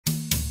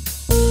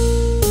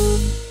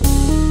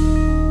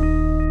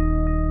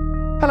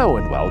Hello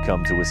and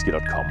welcome to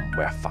Whisky.com,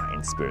 where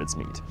fine spirits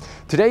meet.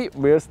 Today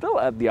we're still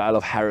at the Isle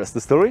of Harris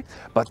distillery,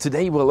 but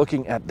today we're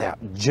looking at their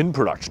gin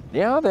production.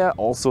 Yeah, they're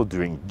also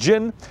doing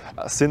gin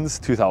since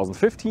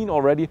 2015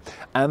 already,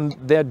 and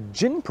their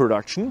gin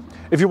production,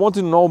 if you want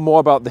to know more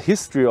about the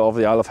history of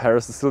the Isle of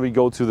Harris distillery,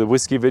 go to the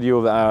whiskey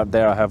video.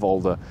 There I have all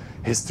the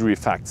history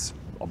facts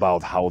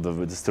about how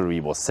the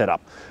distillery was set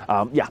up.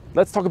 Yeah,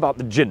 let's talk about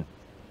the gin.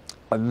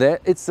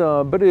 It's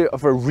a bit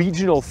of a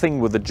regional thing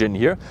with the gin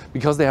here,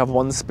 because they have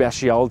one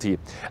specialty,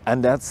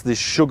 and that's the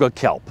sugar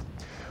kelp.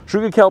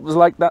 Sugar kelp is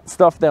like that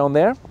stuff down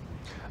there.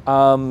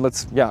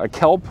 A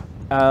kelp.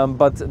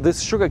 But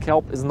this sugar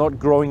kelp is not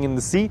growing in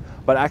the sea,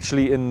 but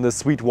actually in the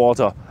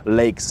sweetwater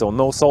lakes. So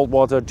no salt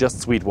water,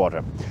 just sweet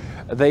water.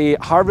 They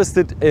harvest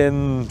it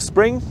in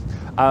spring,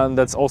 and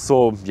that's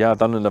also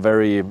done in a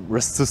very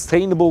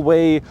sustainable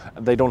way.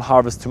 They don't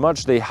harvest too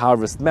much. They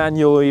harvest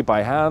manually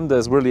by hand.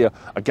 There's really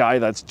a guy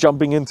that's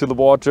jumping into the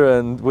water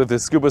and with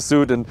his scuba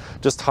suit and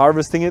just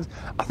harvesting it.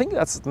 I think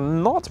that's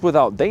not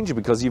without danger,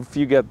 because if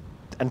you get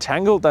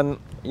entangled, then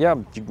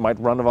you might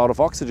run out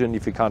of oxygen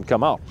if you can't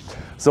come out.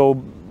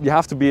 So you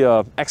have to be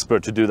an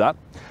expert to do that.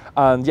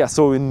 And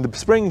so in the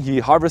spring he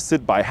harvests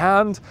it by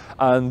hand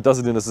and does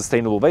it in a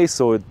sustainable way,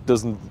 so it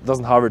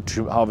doesn't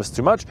harvest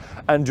too much.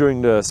 And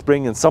during the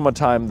spring and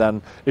summertime,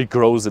 then it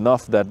grows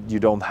enough that you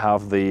don't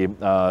have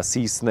the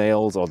sea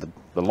snails or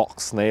the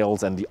loch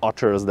snails and the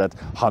otters that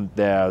hunt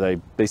there.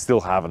 They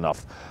still have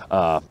enough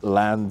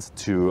land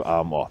to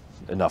or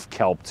enough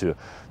kelp to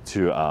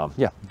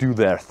do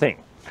their thing.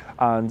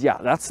 And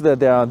that's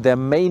their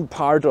main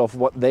part of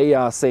what they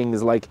are saying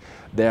is like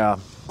their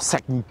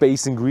second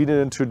base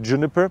ingredient to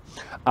juniper.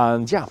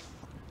 And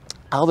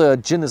how the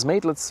gin is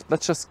made, let's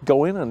just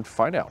go in and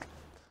find out.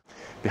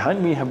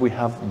 Behind me we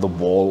have the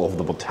wall of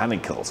the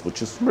Botanicals,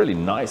 which is really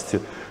nice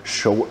to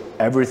show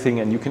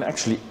everything, and you can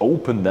actually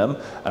open them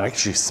and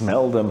actually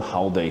smell them,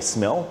 how they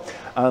smell.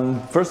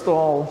 And first of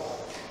all,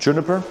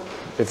 juniper.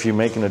 If you're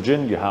making a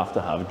gin, you have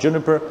to have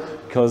juniper,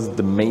 because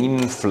the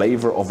main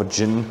flavor of a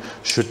gin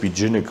should be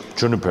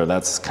juniper.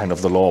 That's kind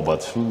of the law,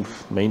 but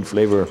main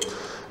flavor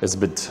is a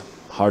bit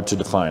hard to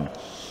define.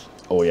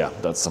 Oh yeah,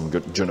 that's some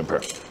good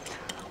juniper.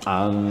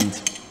 And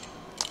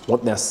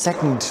what their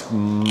second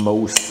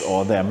most,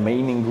 or their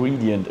main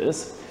ingredient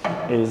is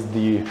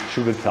the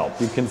sugar kelp.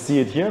 You can see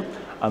it here,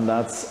 and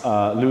that's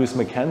Lewis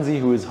Mackenzie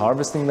who is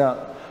harvesting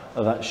that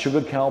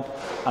sugar kelp,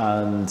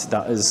 and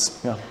that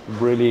is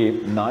really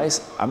nice.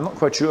 I'm not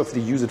quite sure if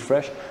they use it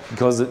fresh,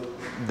 because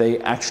they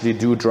actually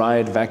do dry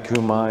it,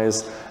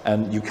 vacuumize,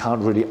 and you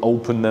can't really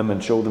open them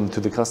and show them to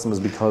the customers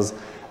because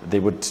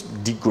they would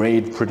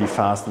degrade pretty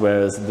fast,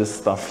 whereas this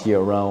stuff here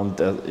around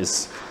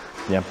is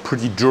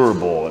pretty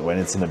durable when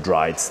it's in a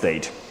dried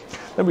state.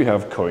 Then we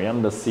have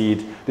coriander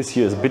seed. This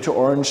here is bitter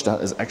orange.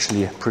 That is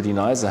actually pretty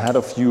nice. I had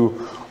a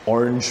few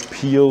orange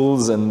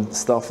peels and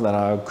stuff that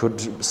I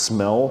could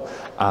smell,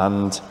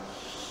 and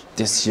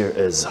this here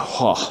is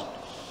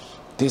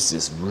this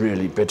is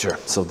really bitter.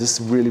 So this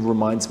really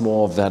reminds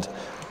more of that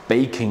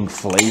baking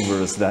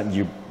flavors that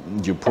you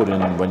put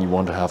in when you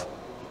want to have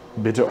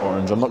bitter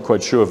orange. I'm not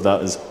quite sure if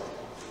that is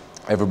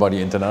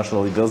everybody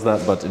internationally does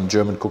that, but in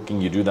German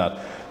cooking you do that.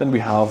 Then we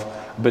have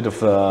a bit of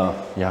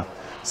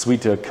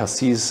sweeter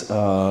cassis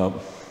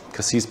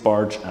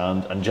bark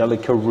and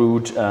angelica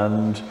root,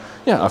 and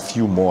a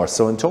few more.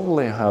 So in total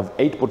they have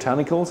 8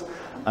 botanicals,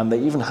 and they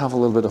even have a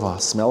little bit of a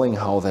smelling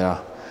how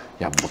their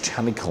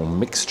botanical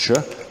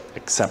mixture,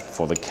 except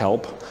for the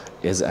kelp,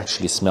 is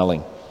actually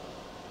smelling.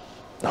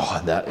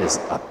 Oh, that is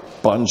a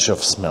bunch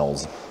of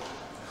smells.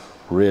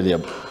 Really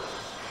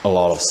a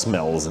lot of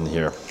smells in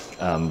here,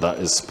 and that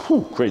is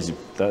crazy.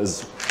 That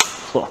is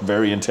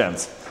very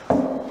intense.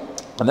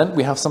 And then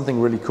we have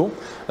something really cool.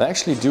 They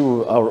actually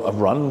do a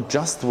run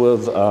just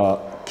with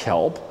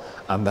kelp,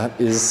 and that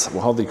is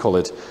how they call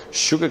it,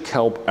 sugar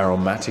kelp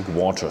aromatic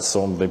water.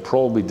 So they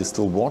probably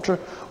distill water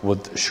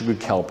with sugar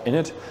kelp in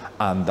it,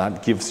 and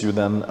that gives you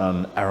then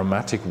an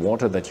aromatic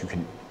water that you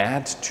can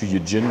add to your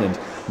gin and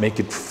make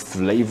it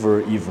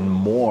flavor even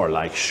more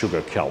like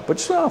sugar kelp,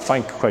 which I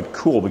find quite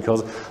cool,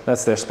 because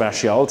that's their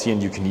specialty,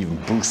 and you can even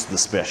boost the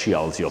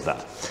specialty of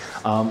that.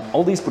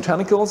 All these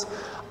botanicals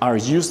are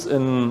used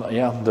in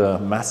the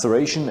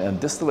maceration and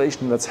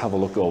distillation. Let's have a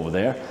look over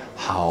there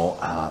how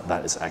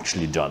that is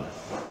actually done.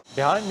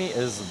 Behind me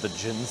is the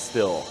gin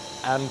still,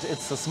 and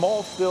it's a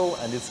small still,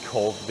 and it's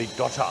called the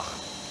Dotach.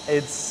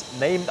 It's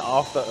named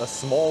after a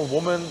small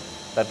woman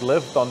that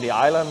lived on the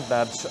island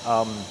that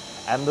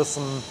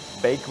Anderson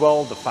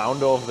Bakewell, the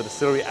founder of the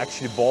distillery,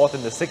 actually bought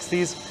in the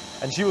 60s,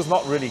 and she was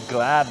not really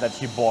glad that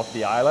he bought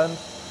the island.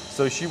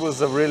 So she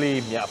was a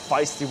really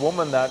feisty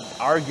woman that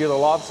argued a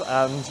lot,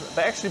 and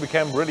they actually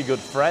became really good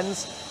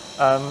friends.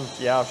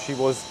 She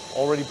was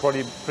already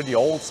pretty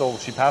old, so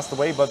she passed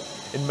away, but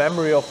in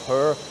memory of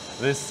her,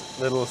 this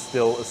little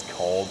still is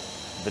called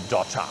the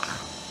Dotach.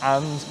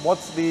 And what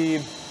the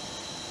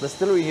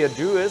distillery here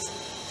do is,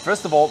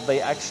 first of all,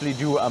 they actually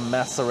do a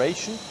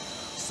maceration.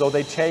 So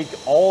they take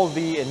all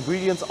the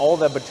ingredients, all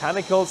their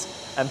botanicals,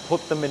 and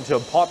put them into a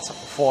pot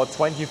for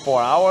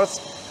 24 hours.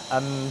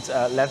 and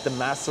let them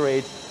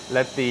macerate,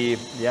 let the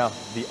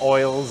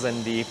oils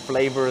and the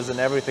flavors and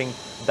everything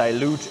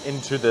dilute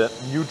into the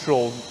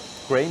neutral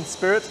grain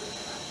spirit.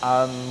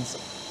 And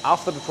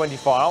after the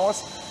 24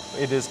 hours,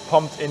 it is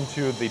pumped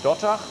into the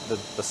dotach,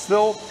 the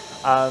still,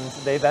 and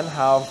they then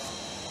have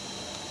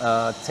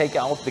take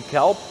out the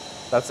kelp.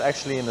 That's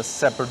actually in a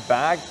separate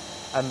bag,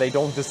 and they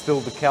don't distill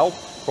the kelp.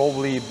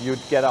 Probably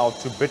you'd get out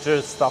too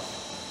bitter stuff,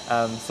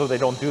 and so they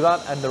don't do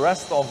that. And the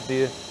rest of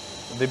the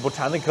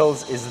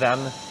botanicals is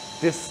then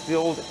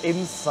distilled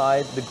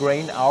inside the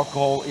grain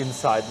alcohol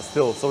inside the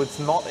still. So it's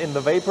not in the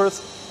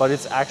vapors, but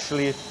it's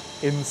actually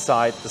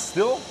inside the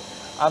still,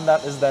 and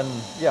that is then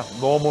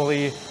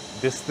normally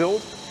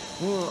distilled.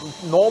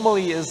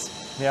 Normally is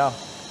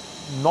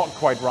not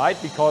quite right,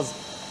 because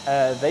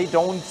they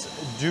don't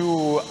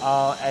do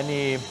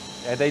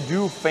they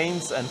do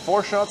feints and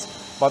foreshots,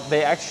 but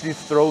they actually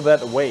throw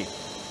that away.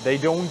 They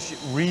don't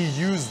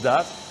reuse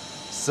that,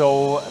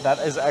 so that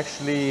is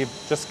actually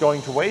just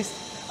going to waste.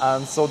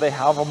 And so they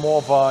have a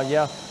more of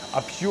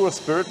a pure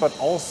spirit, but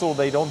also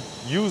they don't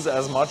use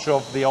as much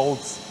of the old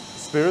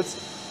spirits.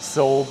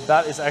 So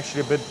that is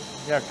actually a bit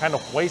kind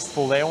of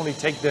wasteful. They only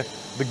take the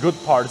good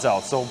parts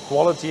out. So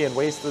quality and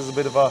waste is a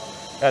bit of a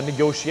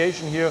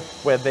negotiation here,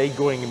 where they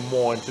going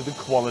more into the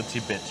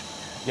quality bit.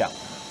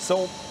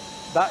 So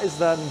that is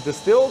then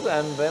distilled,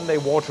 and then they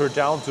water it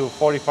down to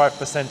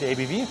 45%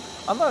 ABV,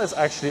 and that is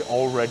actually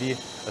already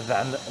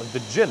then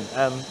the gin.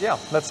 And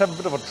let's have a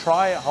bit of a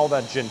try how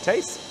that gin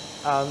tastes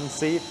and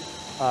see,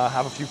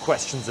 have a few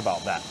questions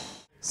about that.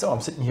 So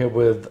I'm sitting here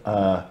with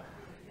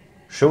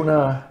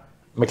Shona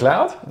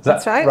McLeod, is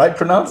that right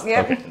pronounced?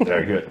 Yeah. Okay,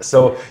 very good.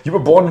 So you were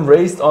born and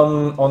raised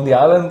on the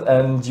island,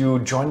 and you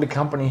joined the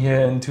company here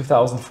in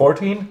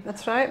 2014.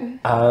 That's right.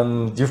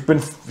 And you've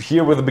been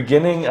here with the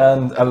beginning,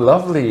 and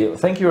lovely.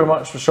 Thank you very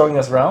much for showing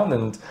us around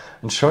and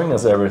showing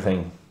us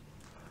everything.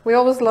 We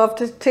always love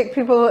to take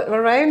people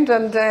around,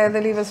 and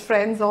they leave us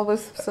friends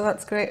always, so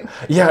that's great.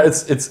 Yeah,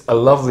 it's a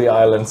lovely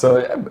island.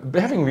 So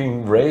having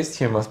been raised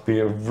here must be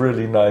a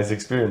really nice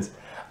experience.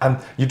 And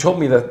you told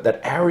me that that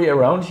area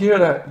around here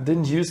that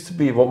didn't used to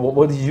be,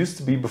 what it used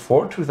to be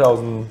before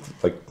 2000,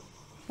 like...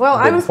 Well,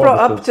 I was brought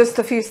up just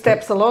a few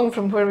steps along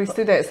from where we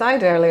stood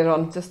outside earlier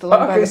on, just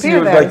along by the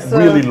pier there. Like, so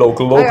really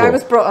local. I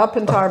was brought up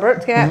in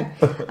Tarbert,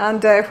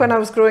 and when I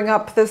was growing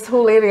up, this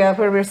whole area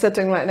where we're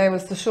sitting right now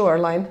was the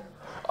shoreline.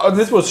 Oh,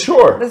 this was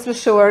shore? This was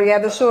shore,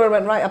 the shore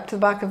went right up to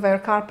the back of our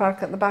car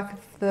park at the back of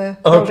the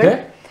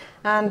building.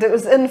 And it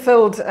was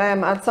infilled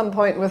at some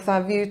point with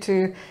a view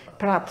to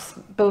perhaps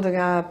building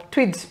a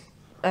tweed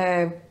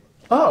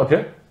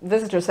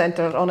visitor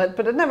centre on it,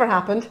 but it never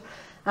happened.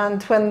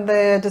 And when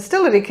the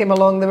distillery came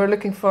along, they were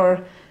looking for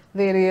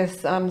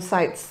various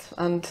sites,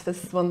 and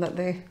this is one that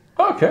they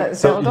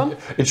settled on.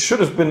 It should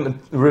have been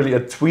really a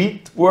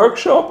tweed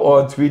workshop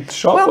or a tweed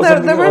shop.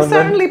 Well, there were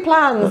certainly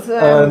plans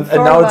and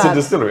now it's a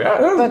distillery.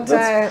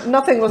 But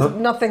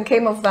nothing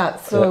came of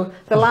that. So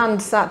the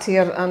land sat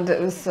here, and it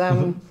was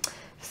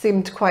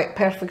seemed quite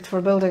perfect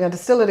for building a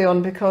distillery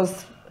on,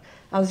 because,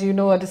 as you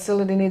know, a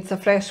distillery needs a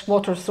fresh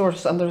water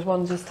source, and there's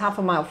one just half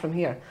a mile from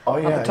here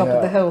at the top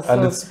of the hill. So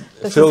and it's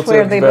this filtered, is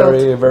where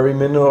they very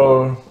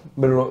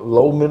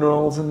low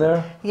minerals in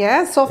there.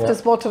 Yeah,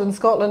 softest water in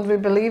Scotland, we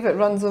believe. It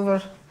runs over.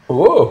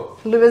 Whoa!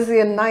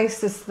 Louisian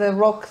gneiss is the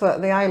rock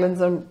that the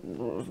islands are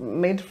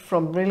made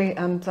from, really,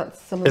 and that's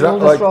some of is the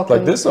oldest that rock.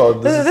 Like this, or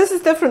this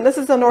is different. This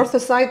is an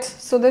orthosite,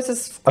 so this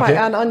is quite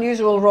an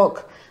unusual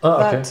rock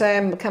that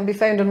can be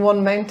found in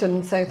one mountain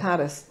in South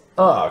Harris.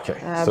 Ah, okay.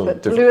 So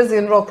but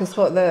Louisian rock is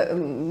what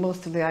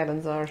most of the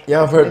islands are.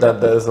 Yeah, I've heard that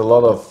there's a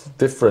lot of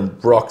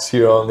different rocks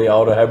here on the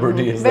Outer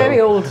Hebrides. Very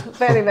old,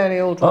 very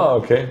old.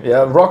 Oh, okay.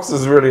 Yeah, rocks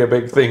is really a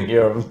big thing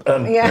here.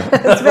 Yeah,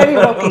 it's very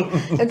rocky.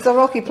 It's a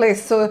rocky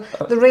place. So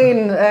the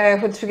rain,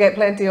 which we get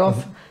plenty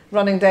of,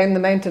 running down the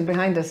mountain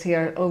behind us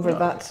here over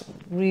that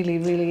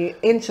really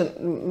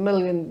ancient,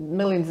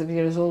 millions of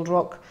years old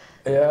rock.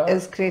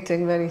 Is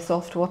creating very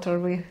soft water.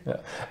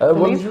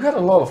 Well, you got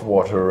a lot of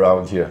water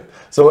around here.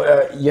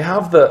 So you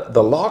have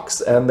the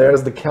lochs, and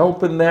there's the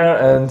kelp in there,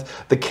 and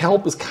the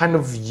kelp is kind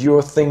of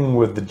your thing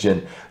with the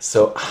gin.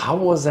 So how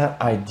was that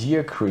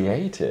idea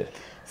created?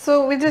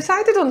 So we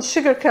decided on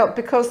sugar kelp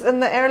because in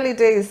the early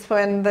days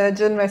when the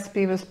gin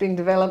recipe was being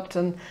developed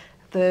and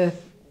the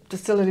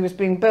distillery was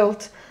being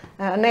built,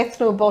 an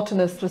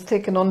ethnobotanist was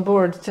taken on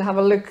board to have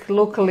a look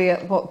locally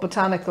at what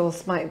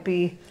botanicals might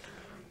be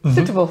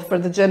suitable for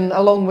the gin,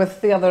 along with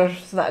the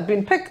others that had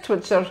been picked,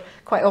 which are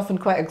quite often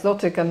quite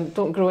exotic and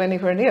don't grow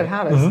anywhere near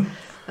Harris.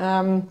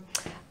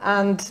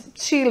 And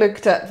she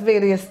looked at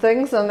various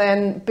things, and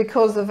then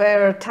because of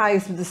our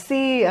ties with the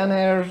sea and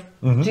our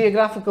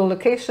geographical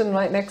location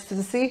right next to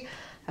the sea,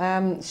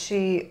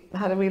 she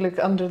had a wee look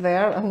under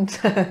there and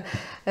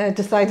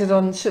decided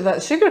on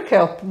that sugar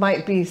kelp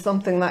might be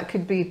something that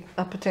could be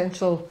a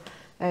potential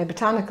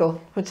botanical,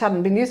 which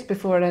hadn't been used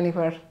before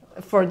anywhere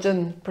for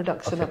gin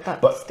production at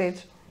that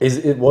stage.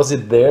 Was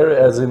it there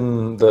as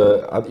in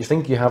the, you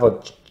think you have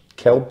a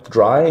kelp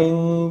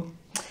drying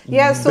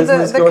Yeah, so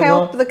business the going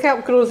kelp on? the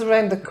kelp grows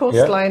around the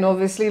coastline,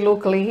 obviously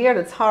locally here.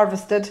 It's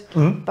harvested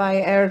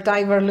by our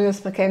diver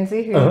Lewis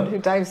Mackenzie, who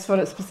dives for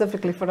it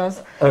specifically for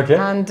us. Okay.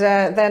 And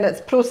then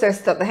it's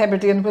processed at the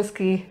Hebridean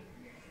Whisky.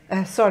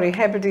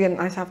 Hebridean.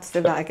 I have to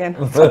say that again.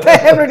 The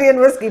Hebridean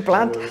Whisky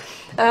plant.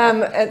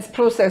 It's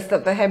processed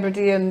at the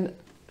Hebridean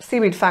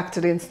Seaweed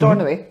Factory in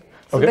Stornoway.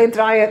 So Okay. they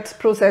dry it,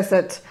 process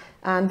it,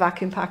 and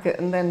vacuum pack it,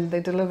 and then they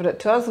deliver it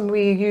to us, and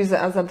we use it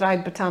as a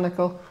dried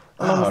botanical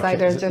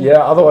alongside our gin.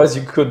 Yeah, otherwise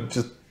you could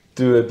just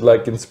do it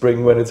like in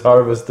spring when it's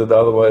harvested.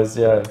 Otherwise,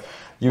 yeah,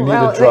 you need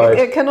it dried.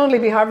 It can only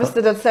be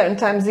harvested at certain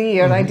times a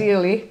year,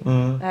 ideally,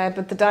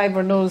 but the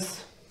diver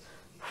knows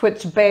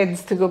which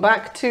beds to go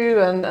back to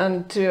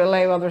and to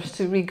allow others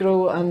to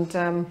regrow,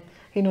 and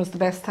he knows the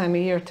best time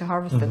of year to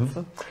harvest it.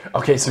 So.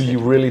 Okay, so you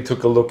really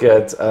took a look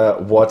at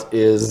what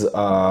is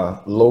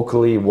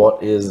locally,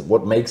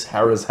 what makes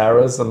Harris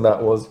Harris, and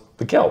that was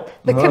the kelp.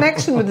 The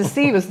connection with the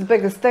sea was the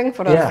biggest thing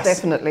for us, Yes.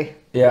 definitely.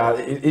 Yeah,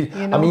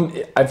 You know? I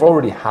mean, I've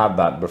already had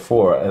that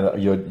before,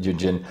 your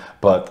gin,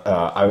 but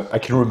I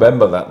can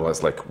remember that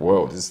was like,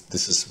 whoa,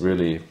 this is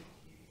really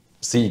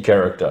sea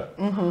character.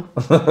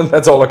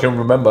 That's all I can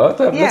remember.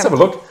 Let's have a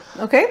look.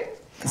 Okay.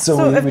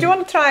 So if you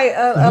want to try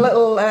a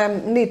little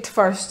neat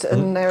first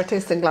in our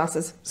tasting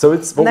glasses. So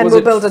it's, what and then was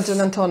we'll it? build a gin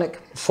and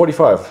tonic.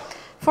 45.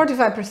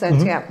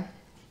 45%, yeah.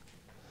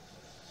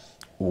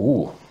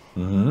 Ooh.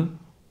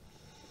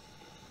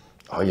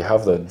 Oh, you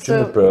have the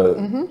juniper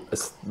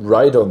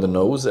right on the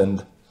nose,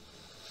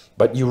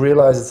 but you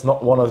realize it's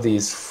not one of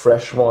these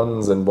fresh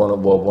ones and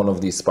one of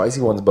these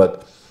spicy ones,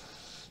 but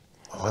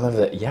one of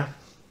the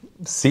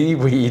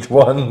seaweed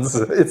ones.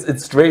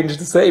 It's strange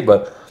to say,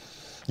 but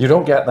you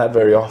don't get that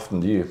very often,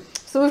 do you?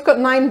 So we've got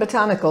 9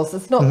 botanicals.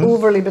 It's not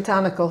overly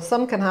botanical.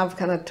 Some can have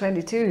kind of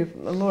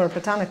 22 or more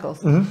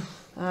botanicals.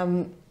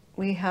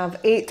 We have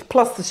 8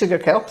 plus the sugar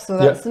kelp, so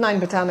that's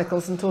 9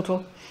 botanicals in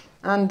total.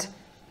 And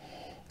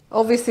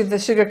obviously the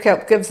sugar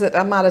kelp gives it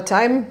a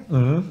maritime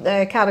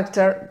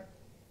character.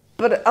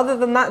 But other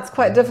than that, it's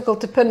quite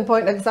difficult to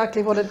pinpoint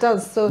exactly what it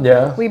does. So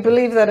we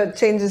believe that it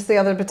changes the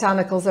other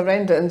botanicals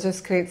around it and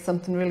just creates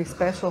something really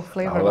special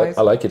flavour-wise.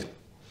 I like it.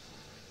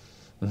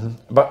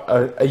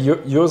 But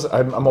yours,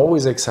 I'm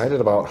always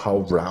excited about how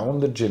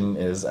round the gin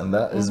is, and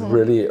that is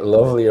really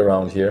lovely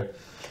around here.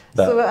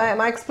 So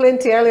I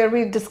explained to you earlier,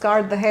 we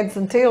discard the heads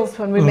and tails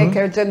when we make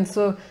our gin,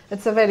 so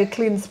it's a very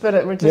clean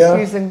spirit. We're just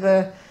using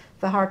the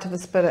heart of the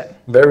spirit.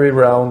 Very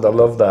round, I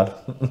love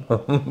that.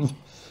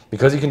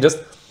 Because you can just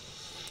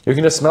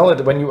smell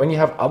it when you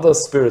have other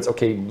spirits.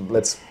 Okay,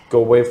 let's go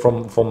away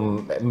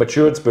from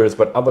matured spirits,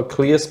 but other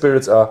clear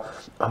spirits are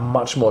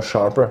much more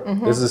sharper.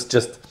 This is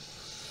just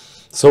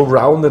so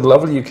round and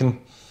lovely. You can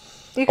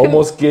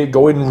almost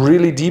go in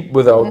really deep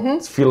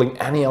without feeling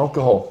any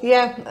alcohol.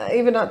 Yeah,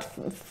 even at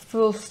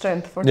full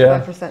strength,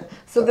 45%.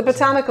 So the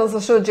botanicals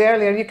I showed you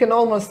earlier, you can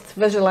almost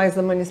visualize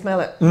them when you smell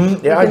it. You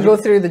can go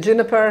through the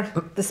juniper,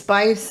 the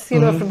spice,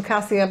 from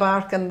cassia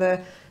bark, and the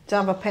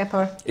Java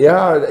pepper.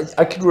 Yeah,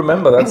 I can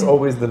remember. That's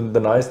always the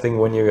nice thing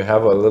when you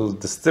have a little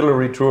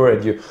distillery tour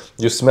and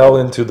you smell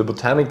into the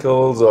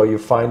botanicals, or you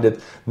find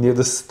it near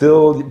the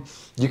still.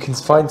 You can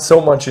find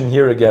so much in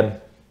here again.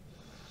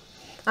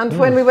 And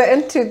when we went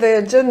into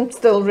the gin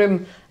still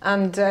room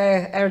and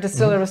our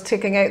distiller was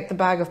taking out the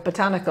bag of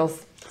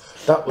botanicals,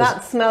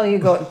 that smell you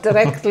got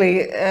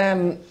directly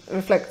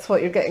reflects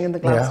what you're getting in the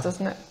glass,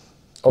 doesn't it?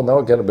 Oh, now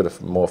I get a bit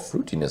of more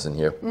fruitiness in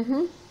here.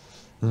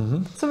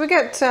 So we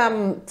get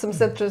some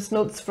citrus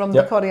notes from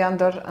the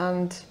coriander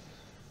and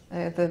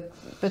the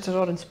bitter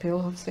orange peel,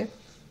 obviously.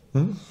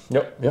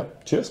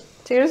 Yep. Cheers.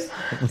 Cheers.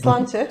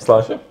 Sláinte.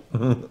 Sláinte.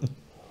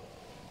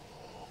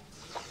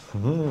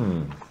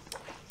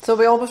 So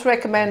we always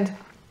recommend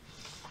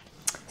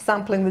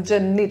sampling the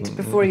gin neat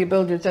before you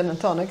build your gin and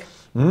tonic.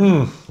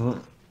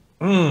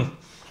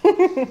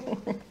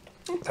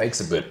 Takes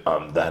a bit,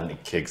 then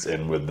it kicks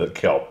in with the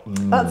kelp.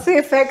 That's the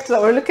effect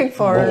that we're looking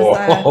for,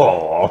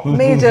 is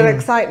major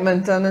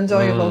excitement and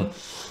enjoyable.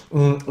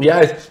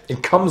 Yeah,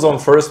 it comes on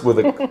first with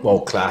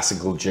a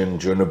classical gin,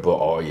 juniper,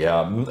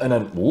 and then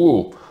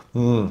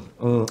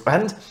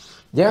and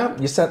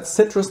you said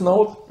citrus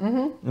note,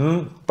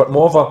 but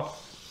more of a,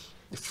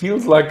 it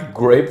feels like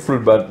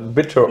grapefruit, but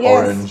bitter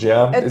orange.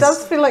 Yeah, it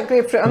does feel like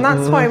grapefruit, and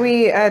that's why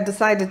we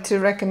decided to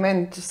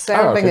recommend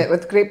serving it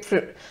with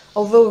grapefruit.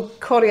 Although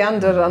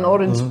coriander and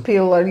orange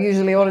peel are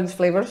usually orange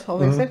flavours,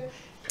 obviously,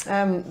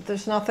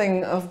 there's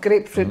nothing of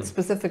grapefruit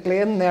specifically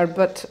in there.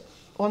 But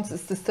once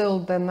it's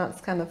distilled, then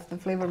that's kind of the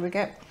flavour we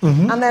get.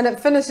 And then it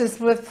finishes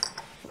with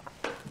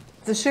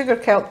the sugar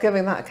kelp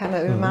giving that kind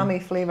of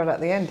umami flavour at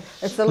the end.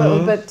 It's a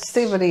little bit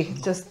savoury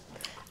just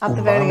at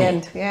the very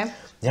end.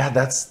 Yeah,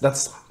 that's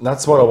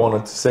what I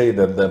wanted to say,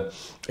 that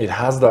it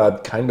has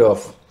that kind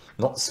of,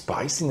 not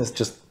spiciness,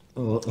 just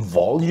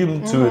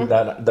volume to it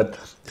that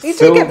you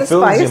do get the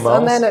spice,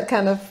 and then it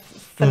kind of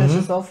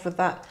finishes off with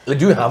that. They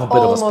do have a bit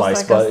of a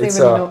spice, but it's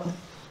a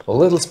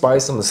little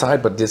spice on the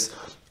side, but this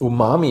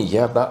umami,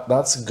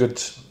 that's a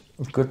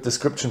good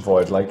description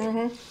for it. Like,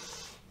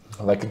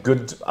 like a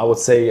good, I would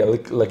say,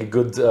 like a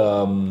good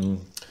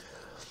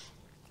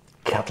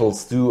cattle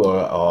stew,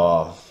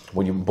 or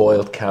when you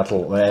boiled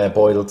cattle,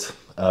 boiled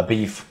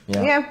beef.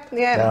 Yeah.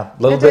 A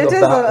little It bit of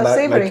is that, a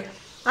savoury.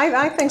 like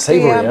I think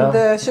savoury,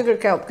 the sugar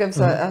kelp gives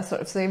a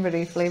sort of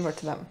savoury flavour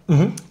to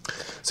them.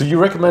 So you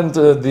recommend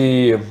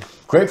the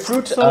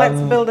grapefruit? So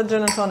let's build a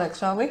gin and tonic,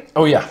 shall we?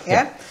 Oh yeah.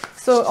 Yeah.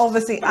 So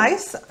obviously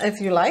ice,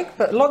 if you like,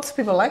 but lots of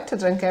people like to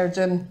drink our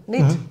gin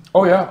neat.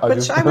 Oh yeah,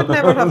 which I would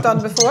never have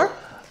done before,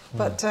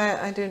 but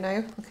I do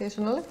now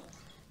occasionally.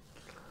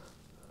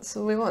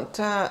 So we want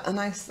a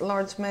nice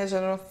large measure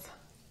of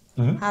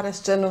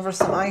Harris gin over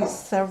some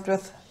ice, served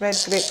with red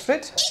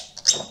grapefruit.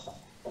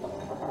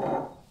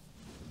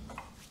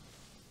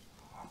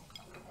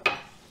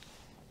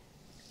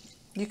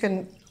 You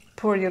can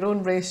pour your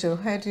own ratio.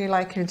 How do you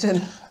like your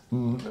gin?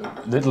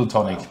 Little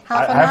tonic.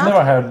 Half and I've half?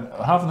 never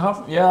had half and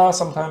half. Yeah,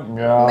 sometimes.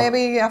 Yeah.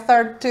 Maybe a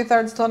third,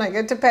 2/3 tonic.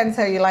 It depends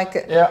how you like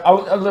it. Yeah,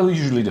 I'll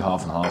usually do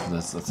half and half.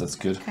 That's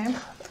good. Okay.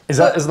 Is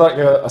that like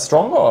a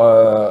strong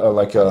or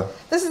like a?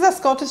 This is a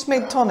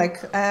Scottish-made tonic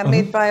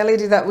made by a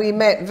lady that we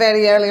met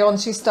very early on.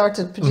 She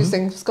started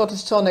producing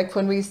Scottish tonic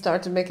when we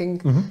started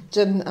making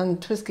gin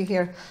and whiskey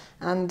here.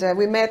 And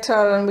we met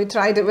her and we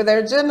tried it with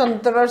our gin,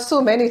 and there are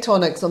so many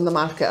tonics on the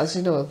market, as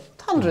you know,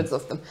 hundreds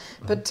of them.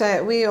 But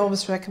we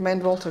always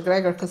recommend Walter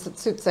Gregor because it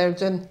suits our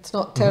gin. It's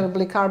not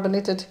terribly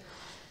carbonated.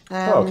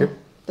 Okay.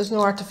 There's no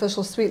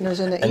artificial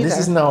sweeteners in it And either. this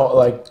is now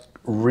like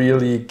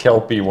really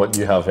kelpy what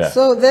you have here.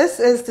 So this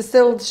is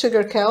distilled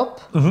sugar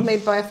kelp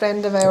made by a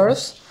friend of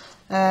ours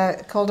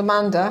called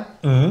Amanda,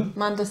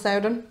 Amanda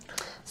Sowden.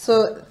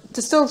 So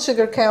distilled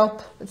sugar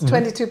kelp, it's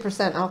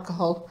 22%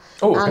 alcohol,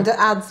 and it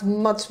adds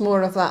much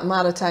more of that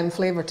maritime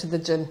flavour to the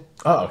gin.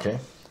 Oh, okay.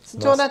 So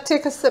do you want to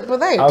take a sip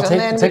without? I'll and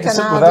then take we a can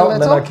sip add without, a and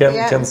little? then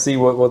I can see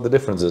what the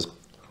difference is.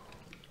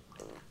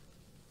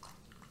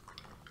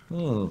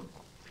 Oh,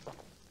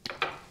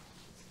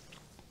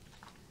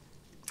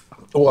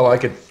 I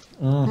like it.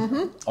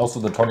 Also,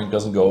 the tonic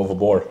doesn't go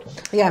overboard.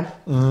 Yeah.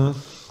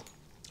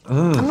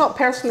 I'm not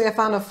personally a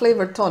fan of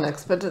flavoured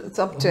tonics, but it's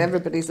up to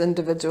everybody's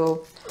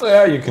individual.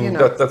 Yeah, you can. You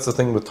know. That's the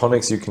thing with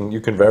tonics. You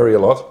can vary a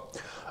lot.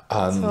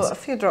 And So a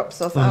few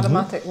drops of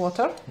aromatic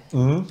water.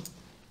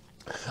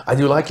 I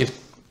do like it.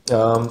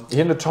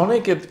 In the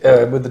tonic,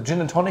 with the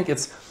gin and tonic,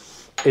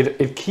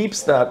 it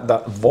keeps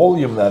that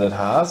volume that it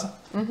has.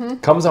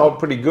 Comes out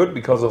pretty good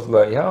because of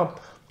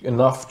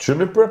enough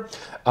juniper,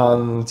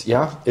 and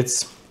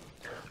it's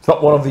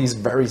not one of these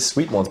very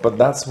sweet ones, but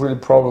that's really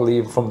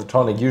probably from the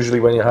tonic. Usually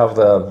when you have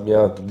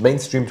the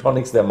mainstream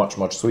tonics, they're much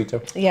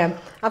sweeter. Yeah,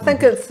 I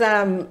think it's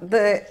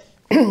the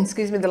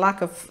excuse me, the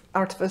lack of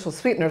artificial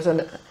sweeteners in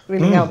it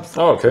really helps.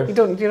 Oh, okay. You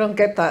don't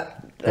get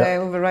that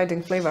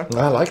overriding flavour.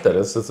 I like that.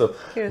 It's a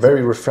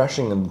very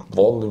refreshing and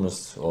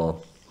voluminous or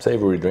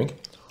savoury drink.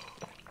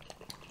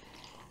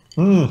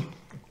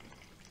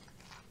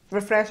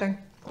 Refreshing.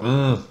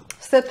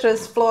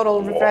 Citrus,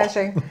 floral,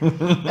 refreshing.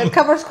 It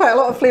covers quite a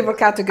lot of flavour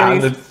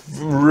categories. And it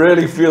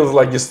really feels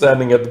like you're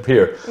standing at the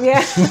pier.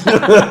 Yeah,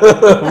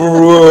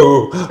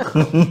 Whoa!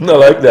 I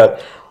like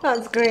that.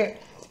 that's great.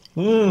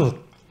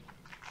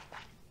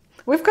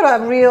 We've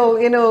got a real,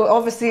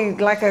 obviously,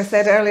 like I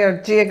said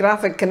earlier,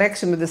 geographic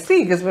connection with the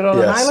sea because we're on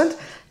an island.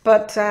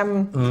 But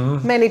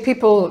many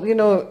people,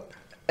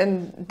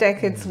 in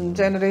decades and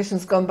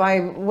generations gone by,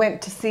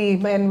 went to sea.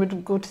 Men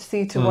would go to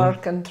sea to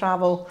work and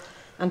travel.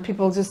 And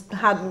people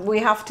we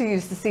have to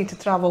use the sea to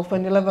travel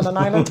when you live on an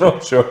island. Oh,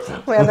 sure.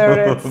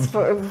 Whether it's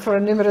for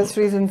numerous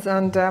reasons,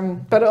 and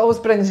but it always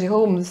brings you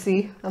home, the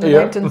sea and the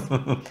mountains.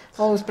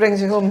 Always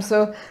brings you home.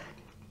 So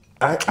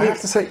I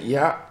have to say,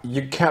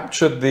 you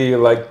captured the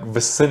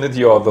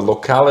vicinity or the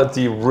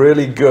locality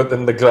really good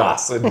in the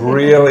glass. It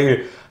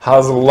really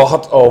has a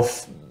lot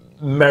of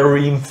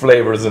marine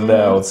flavors in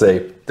there, I would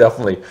say.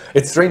 Definitely.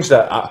 It's strange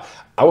that I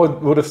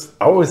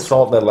always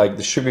thought that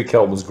the sugar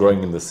kelp was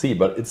growing in the sea,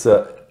 but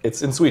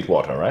it's in sweet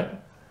water, right?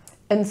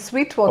 In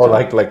sweet water. Or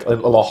like a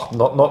loch,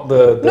 not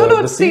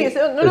the sea.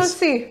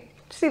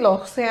 Sea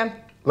lochs, yeah.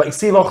 Like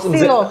sea lochs.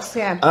 Sea lochs,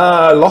 yeah.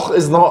 Loch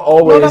is not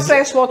always. Not a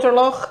freshwater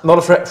loch. Not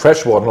a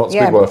freshwater, not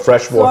sweet water.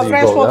 Freshwater. So a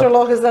freshwater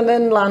loch is an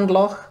inland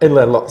loch.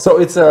 Inland loch. So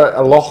it's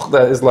a loch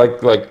that is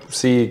like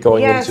sea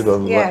going into the.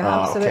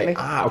 Yeah, absolutely.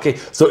 Okay.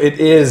 So it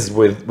is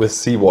with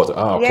seawater.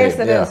 Okay. Yes,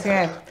 it is.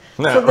 Yeah.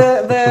 No. So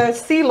the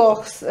sea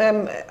lochs,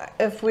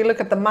 if we look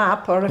at the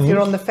map, or if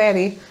you're on the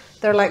ferry,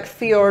 they're like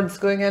fjords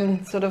going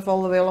in sort of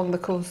all the way along the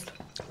coast.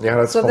 Yeah,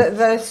 that's so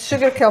the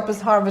sugar kelp is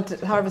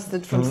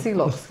harvested from sea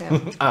lochs.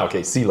 Yeah.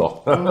 Okay, sea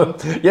loch.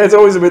 Yeah, it's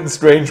always a bit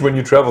strange when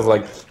you travel.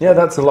 It's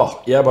that's a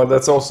loch. Yeah, but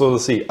that's also the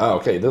sea.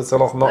 Okay, that's a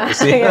loch, not the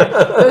sea.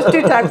 There's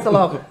two types of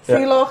loch: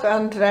 sea loch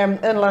and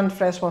inland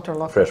freshwater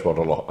loch.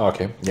 Freshwater loch.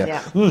 Okay,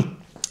 yeah.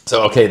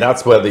 So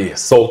that's where the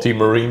salty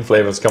marine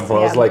flavors come from.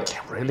 I was like,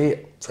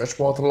 really?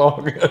 Freshwater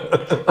loch?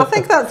 I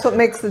think that's what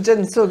makes the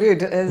gin so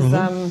good, is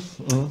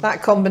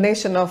that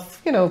combination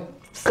of,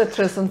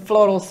 citrus and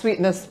floral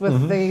sweetness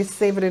with the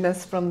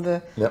savouriness from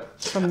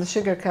the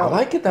sugar I kelp.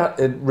 like it that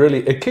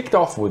it kicked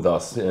off with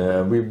us.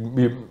 We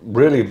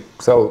really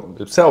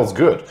it sells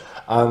good,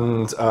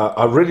 and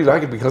I really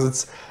like it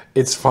because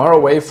it's far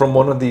away from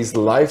one of these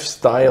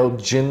lifestyle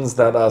gins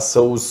that are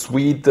so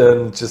sweet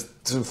and just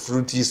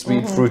fruity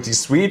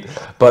sweet.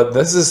 But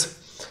this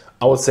is,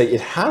 I would say,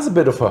 it has a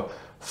bit of a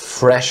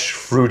fresh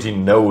fruity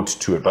note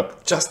to it,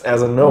 but just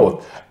as a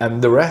note,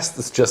 and the rest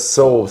is just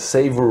so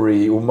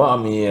savory,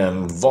 umami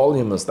and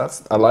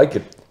voluminous. I like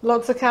it.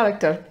 Lots of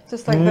character,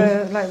 just like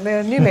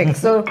the new make.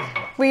 So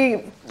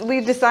we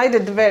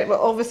decided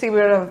obviously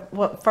we're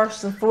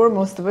first and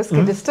foremost a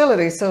whiskey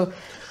distillery, so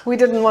we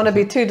didn't want to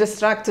be too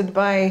distracted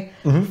by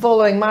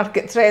following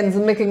market trends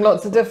and making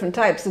lots of different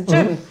types of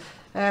gin.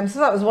 So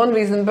that was one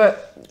reason,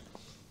 but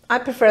I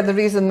prefer the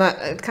reason that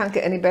it can't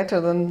get any better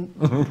than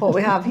what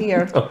we have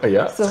here.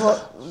 So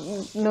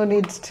no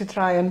need to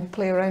try and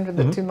play around with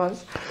it too much.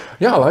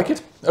 Yeah, I like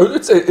it.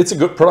 It's a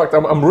good product.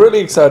 I'm really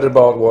excited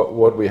about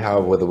what we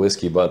have with the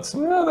whiskey, but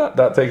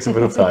that takes a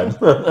bit of time.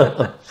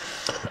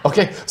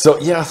 Okay, so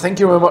yeah, thank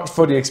you very much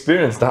for the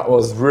experience. That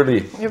was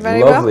really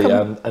lovely,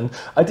 welcome. and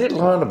I did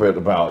learn a bit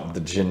about the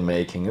gin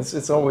making.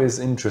 It's always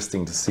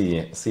interesting to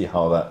see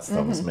how that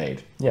stuff is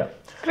made. Yeah.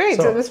 Great,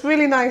 so, it was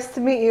really nice to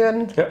meet you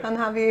and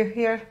have you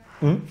here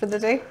for the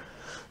day.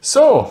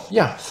 So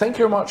yeah, thank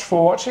you very much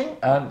for watching,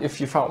 and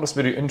if you found this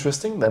video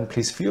interesting, then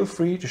please feel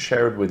free to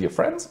share it with your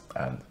friends,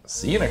 and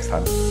see you next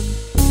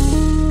time.